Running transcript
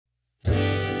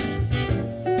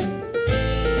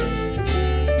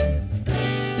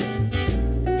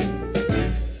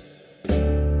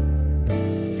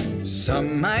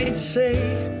Some might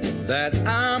say that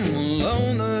I'm a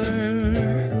loner,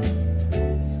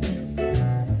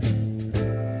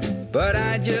 but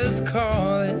I just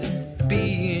call it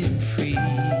being free.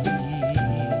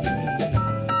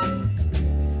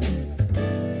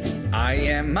 I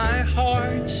am my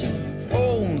heart's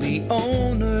only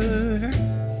owner,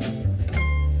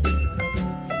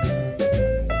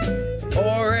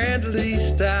 or at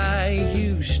least I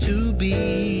used to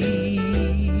be.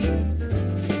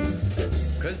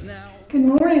 'Cause now... Good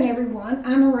morning, everyone.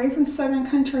 I'm Marie from Southern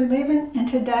Country Living, and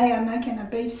today I'm making a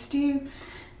beef stew.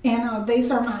 And these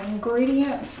are my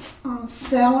ingredients: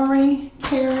 celery,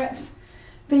 carrots,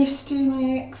 beef stew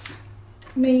mix,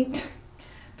 meat,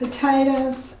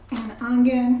 potatoes, and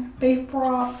onion, beef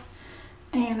broth,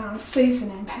 and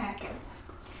seasoning packet.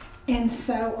 And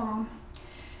so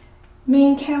me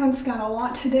and Kevin's got a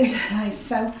lot to do today,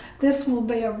 so this will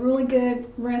be a really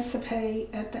good recipe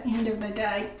at the end of the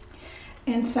day.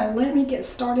 And so let me get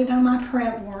started on my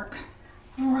prep work.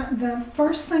 Alright, the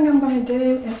first thing I'm going to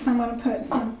do is I'm going to put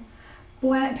some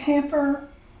black pepper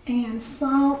and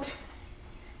salt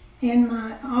in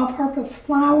my all-purpose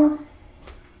flour.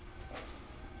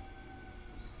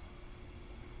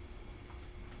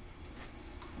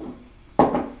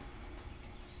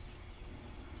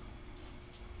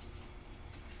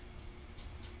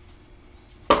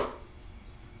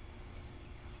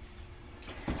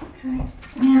 Okay,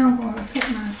 now I'm going to put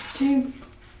my stewed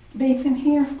beef in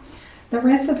here. The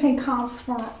recipe calls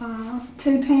for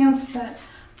 2 pounds, but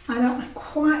I don't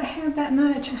quite have that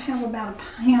much. I have about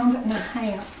 1.5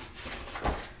 pounds.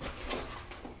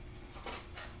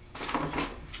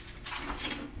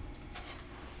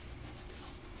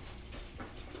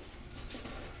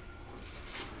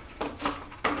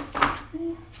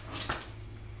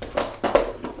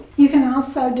 You can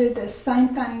also do the same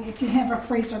thing if you have a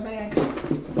freezer bag.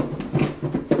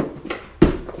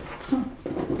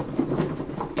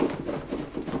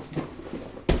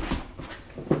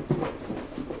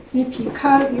 If you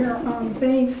cut your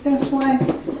beef this way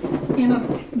in a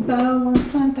bowl or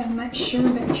something, make sure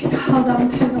that you hold on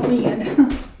to the lid.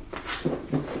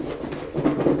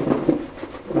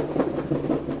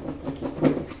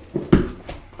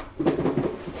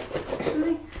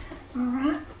 Okay,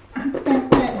 alright, I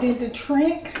think that did the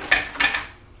trick.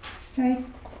 See?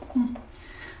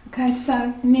 Okay,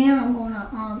 so now I'm going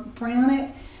to brown it.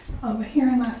 Over here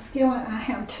in my skillet, I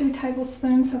have 2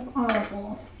 tablespoons of olive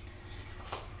oil.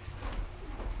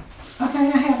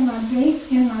 Okay, I have my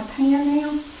beef in my pan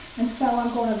now, and so I'm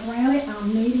going to brown it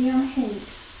on medium heat.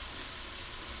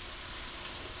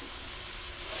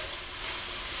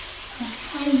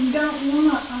 Okay, you don't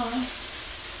want to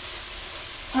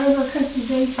overcook the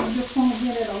beef, you just want to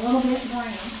get it a little bit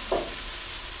brown.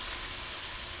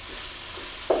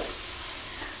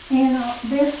 And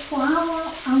this flour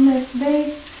on this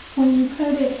beef, when you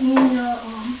put it in your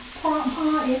crock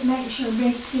pot, it makes your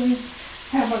beef stew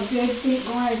have a good thick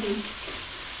gravy.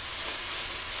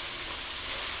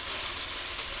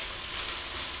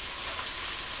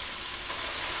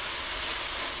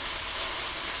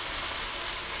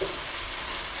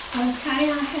 Okay,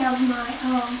 I have my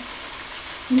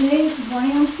meat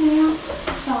browned now,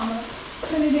 so I'm going to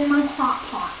put it in my crock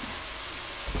pot.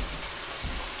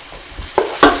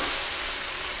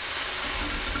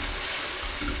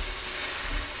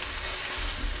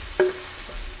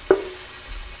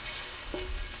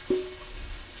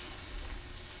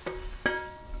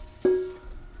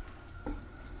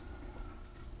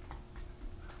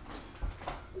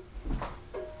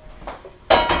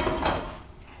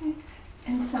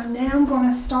 So now I'm going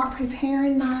to start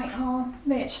preparing my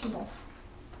vegetables.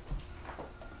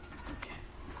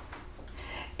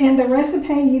 In the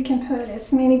recipe, you can put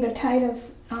as many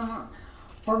potatoes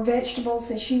or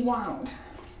vegetables as you want.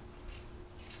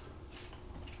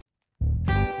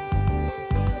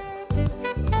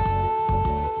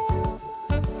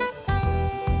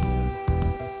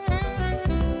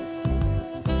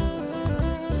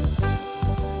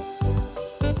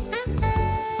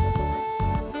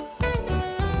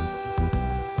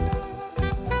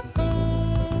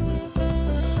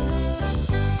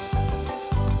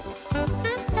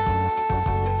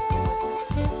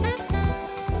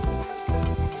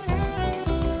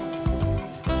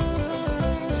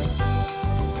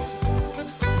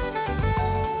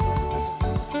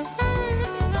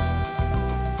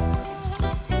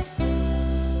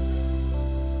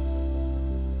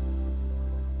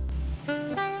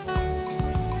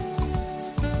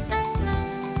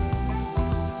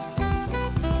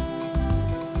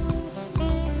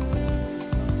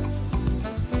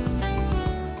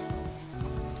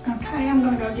 I'm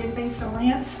going to go give these a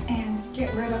rinse and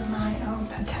get rid of my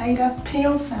potato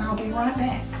peels, and I'll be right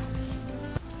back.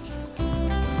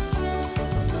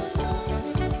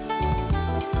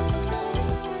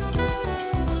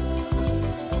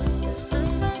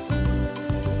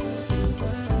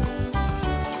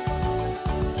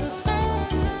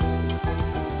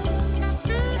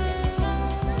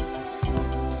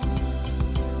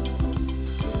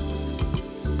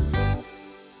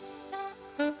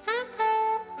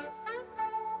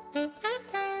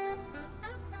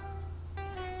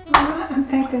 I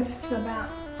think this is about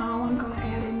all I'm going to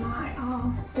add in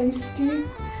my beef stew,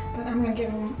 but I'm going to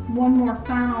give them one more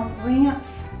final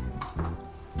rinse.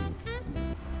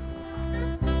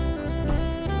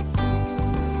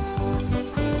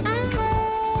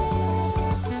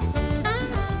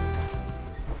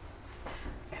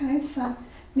 Okay, so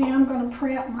now I'm going to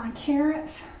prep my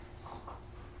carrots.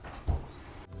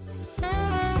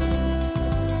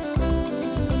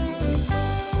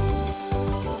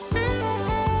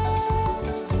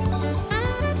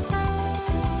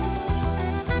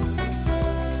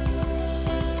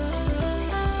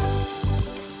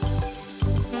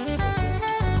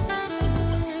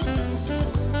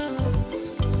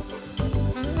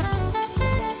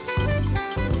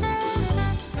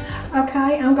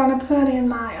 Okay, I'm going to put in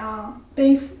my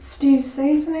beef stew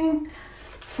seasoning.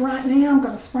 Right now I'm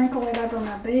going to sprinkle it over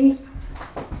my beef.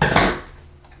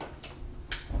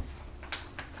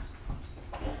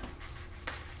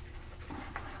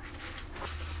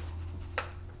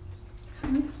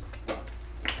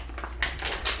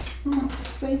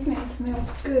 Seasoning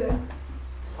smells good.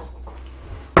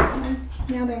 Okay,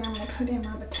 now then I'm going to put in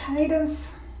my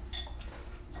potatoes.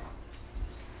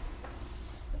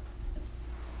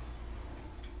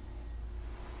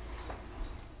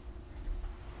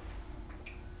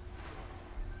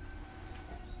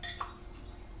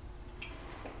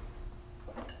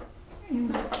 And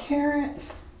my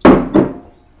carrots.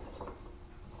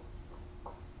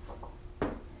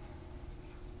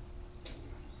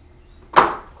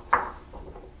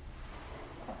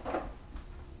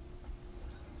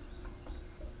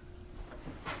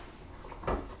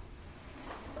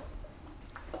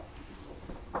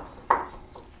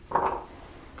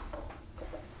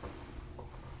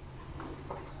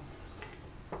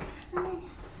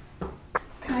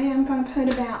 Okay, I'm going to put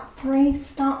about 3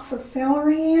 stalks of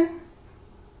celery in.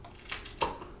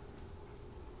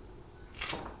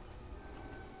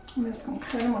 I'm just going to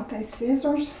cut them with these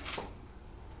scissors.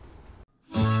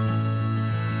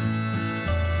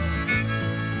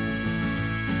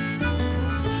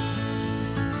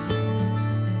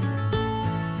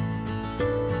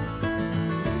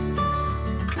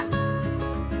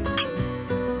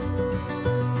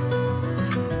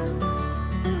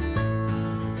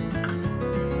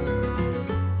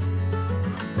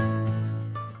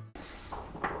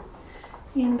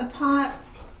 In the pot,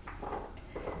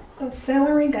 the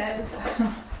celery goes.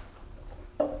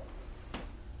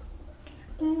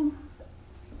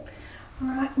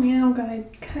 Alright, now I'm going to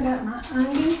cut up my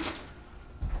onion.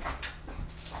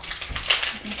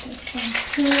 Get this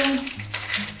thing peeled.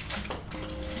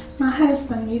 My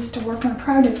husband used to work in the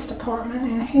produce department,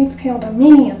 and he peeled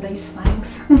many of these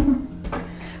things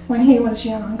when he was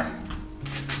young.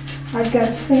 I'd go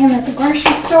to see him at the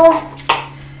grocery store,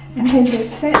 and he'd be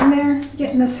sitting there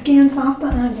getting the skins off the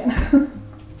onion.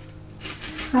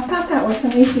 I thought that was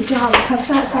an easy job because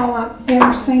that's all I've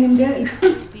ever seen him do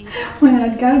when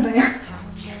I'd go there.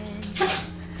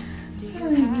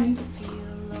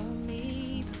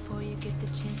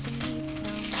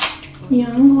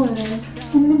 Young Liz.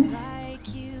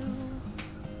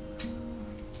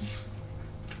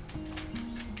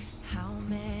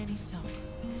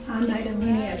 I made a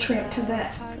mini trip to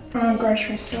that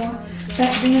grocery store.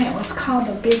 Back then it was called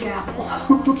the Big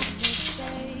Apple.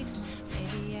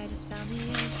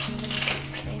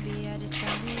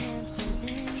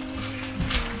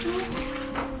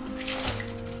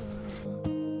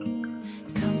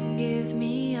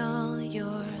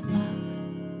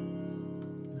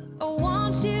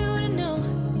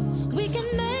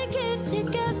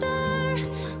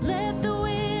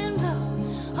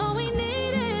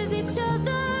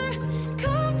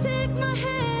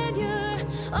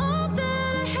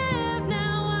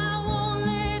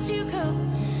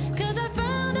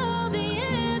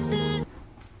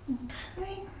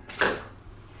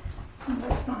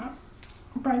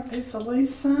 Break these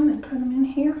loose some and put them in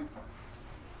here.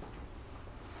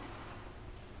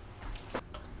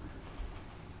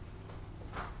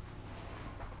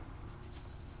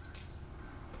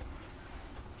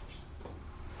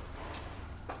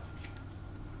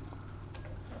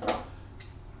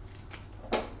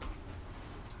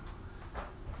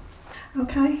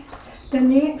 Okay, The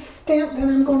next step that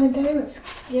I'm going to do is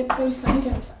get these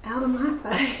onions out of my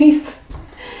face.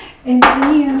 And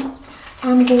then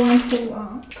I'm going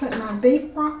to put my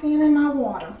beef broth in my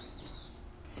water.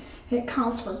 It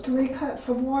calls for 3 cups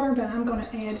of water, but I'm going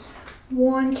to add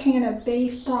 1 can of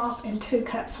beef broth and 2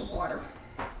 cups of water.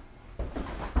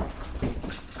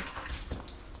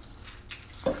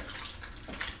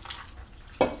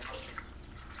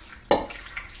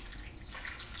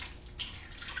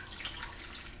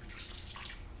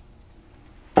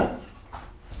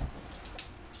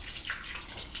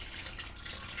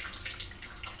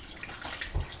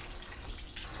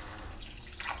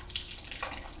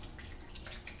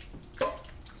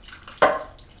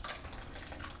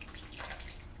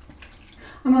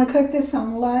 I'm going to cook this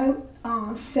on low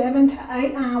 7 to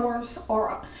 8 hours,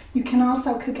 or you can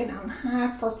also cook it on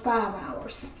high for 5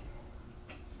 hours.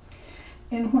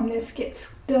 And when this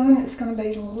gets done, it's going to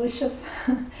be delicious.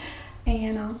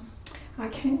 And I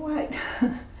can't wait.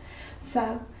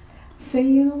 So,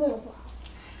 see you in a little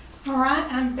while.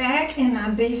 Alright, I'm back, and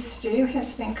my beef stew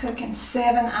has been cooking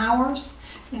 7 hours,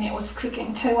 and it was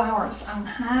cooking 2 hours on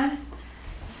high.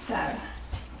 So,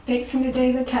 fixing to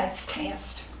do the taste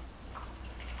test.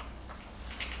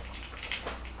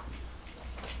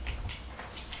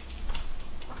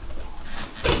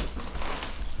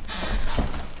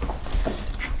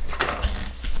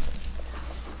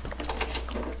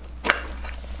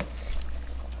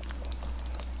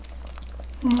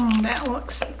 That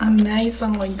looks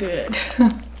amazingly good.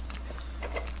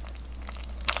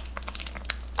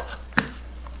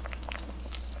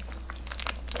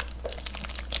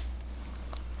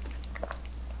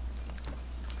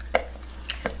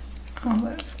 Oh,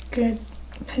 that's good.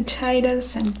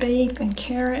 Potatoes and beef and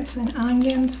carrots and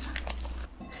onions.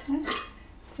 Okay.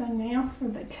 So now for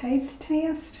the taste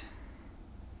test.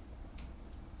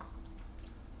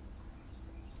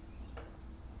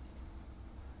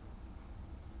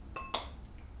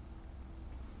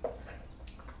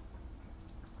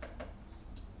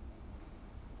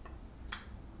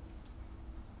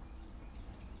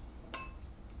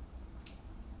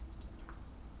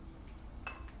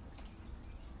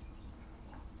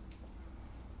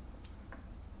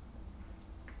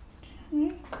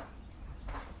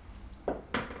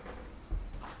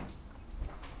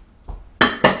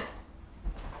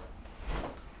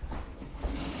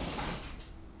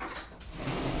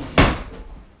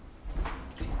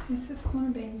 This is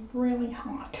going to be really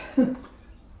hot. Okay,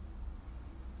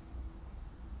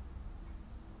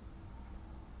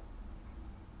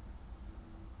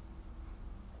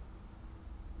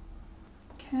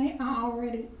 I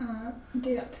already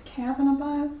dipped cabin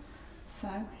above,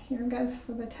 so here goes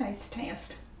for the taste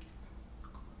test.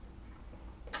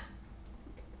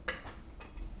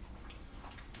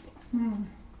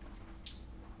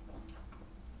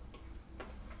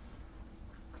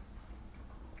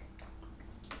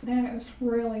 That is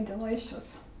really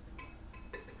delicious.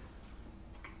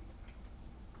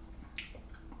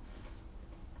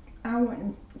 I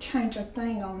wouldn't change a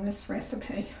thing on this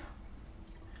recipe.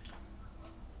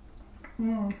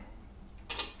 It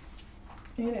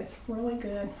is really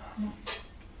good.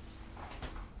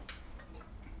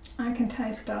 I can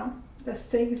taste the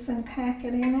seasoned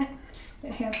packet in it.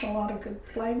 It has a lot of good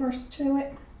flavors to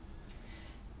it.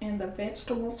 And the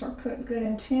vegetables are cooked good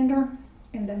and tender.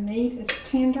 And the meat is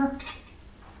tender.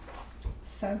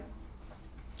 So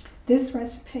this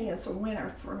recipe is a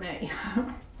winner for me.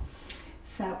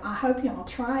 So I hope y'all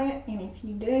try it, and if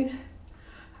you do,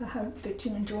 I hope that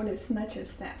you enjoyed it as much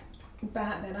as that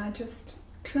bite that I just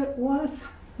cooked was.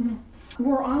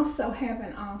 We're also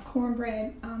having a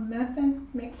cornbread muffin,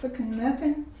 Mexican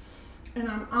muffin, and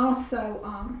I'm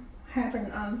also having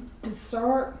a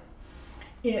dessert.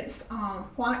 It's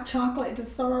white chocolate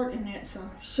dessert, and it's a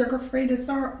sugar-free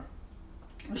dessert,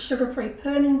 a sugar-free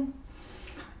pudding,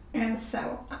 and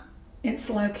so it's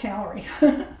low calorie.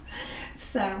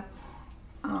 So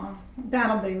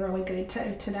that'll be really good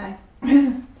too today,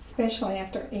 especially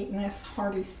after eating this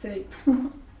hearty soup.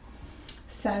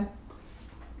 So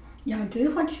y'all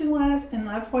do what you love and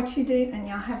love what you do, and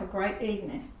y'all have a great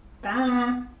evening.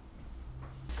 Bye.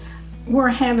 We're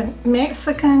having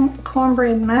Mexican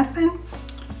cornbread muffin.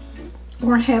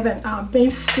 We're having a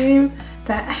beef stew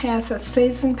that has a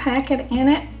seasoned packet in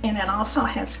it, and it also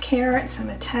has carrots and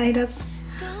potatoes,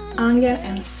 onion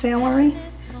and celery.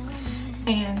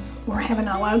 And we're having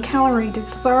a low-calorie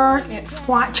dessert. It's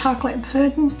white chocolate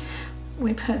pudding.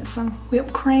 We put some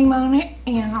whipped cream on it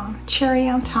and cherry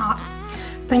on top.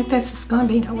 I think this is going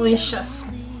to be delicious.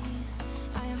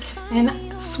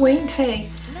 And sweet tea.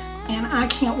 And I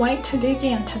can't wait to dig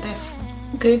into this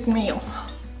good meal.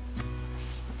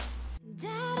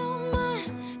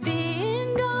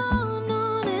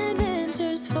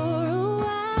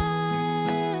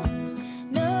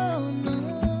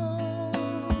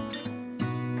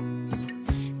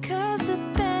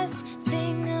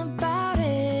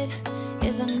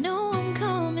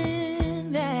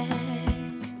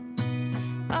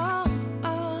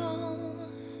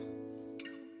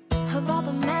 Of all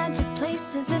the magic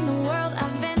places in the world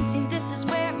I've been to, this is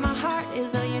where my heart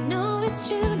is. Oh, you know it's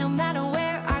true. No matter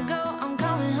where I go, I'm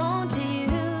coming home to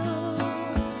you.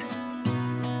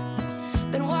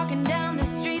 Been walking down the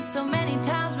street so many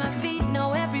times, my feet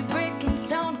know every brick and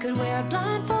stone. Could wear a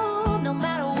blindfold